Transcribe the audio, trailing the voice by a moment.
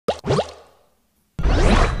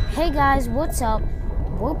Hey guys, what's up?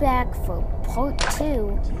 We're back for part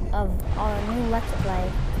 2 of our new Let's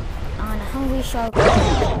Play on Hungry Shark.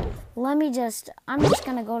 I'm just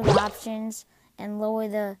gonna go to the options and lower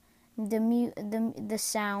the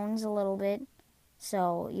sounds a little bit,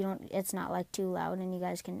 so it's not like too loud and you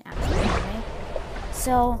guys can actually hear me.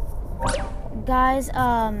 So, guys,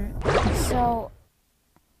 so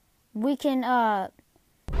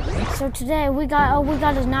today we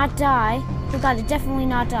gotta not die. We gotta definitely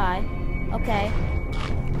not die. Okay.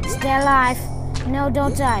 Stay alive. No,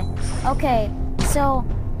 don't die. Okay. So,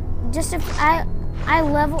 just if I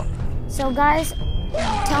level. So guys,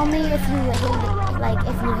 tell me if you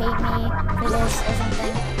hate me for this or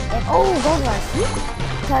something. Gold rush.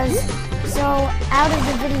 So out of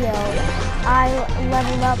the video, I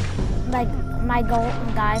leveled up my gold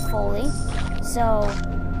guy fully. So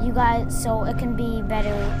it can be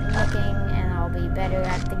better looking and I'll be better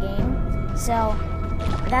at the game. So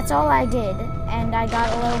that's all I did, and I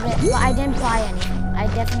got a little bit, but I didn't buy anything. I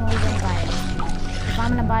definitely didn't buy anything. If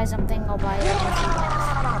I'm gonna buy something, I'll buy it with you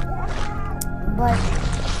guys.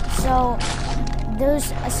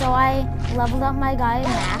 So I leveled up my guy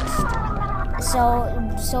maxed. So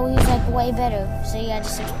he's like way better. So yeah, I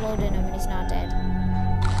just exploded him and he's not dead.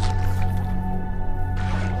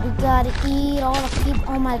 We gotta eat all the people.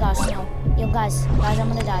 Oh my gosh, no. Yo, guys, I'm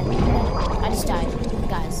gonna die. I just died.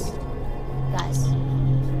 Guys.